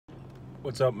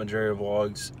What's up, Majora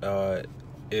Vlogs?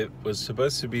 It was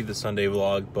supposed to be the Sunday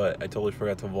vlog, but I totally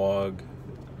forgot to vlog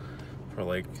for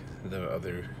like the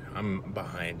other. I'm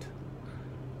behind.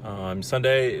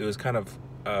 Sunday, it was kind of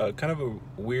a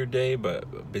weird day, but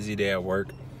a busy day at work.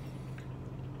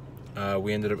 I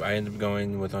ended up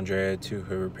going with Andrea to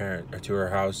her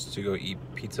house to go eat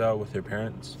pizza with her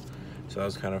parents. So that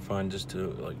was kind of fun, just to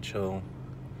like chill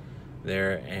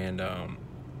there, and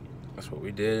that's what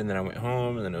we did. And then I went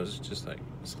home, and then it was just like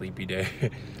a sleepy day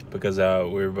because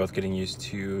we were both getting used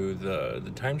to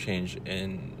the time change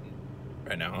in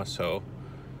right now. So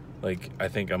like I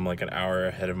think I'm like an hour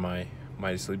ahead of my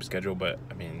sleep schedule, but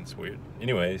I mean, it's weird.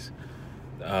 Anyways,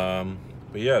 but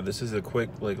yeah, this is a quick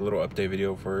like little update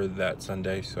video for that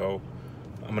Sunday. So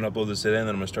I'm gonna upload this today, and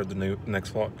then I'm gonna start the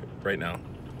next vlog right now.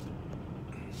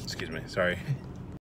 Excuse me, sorry.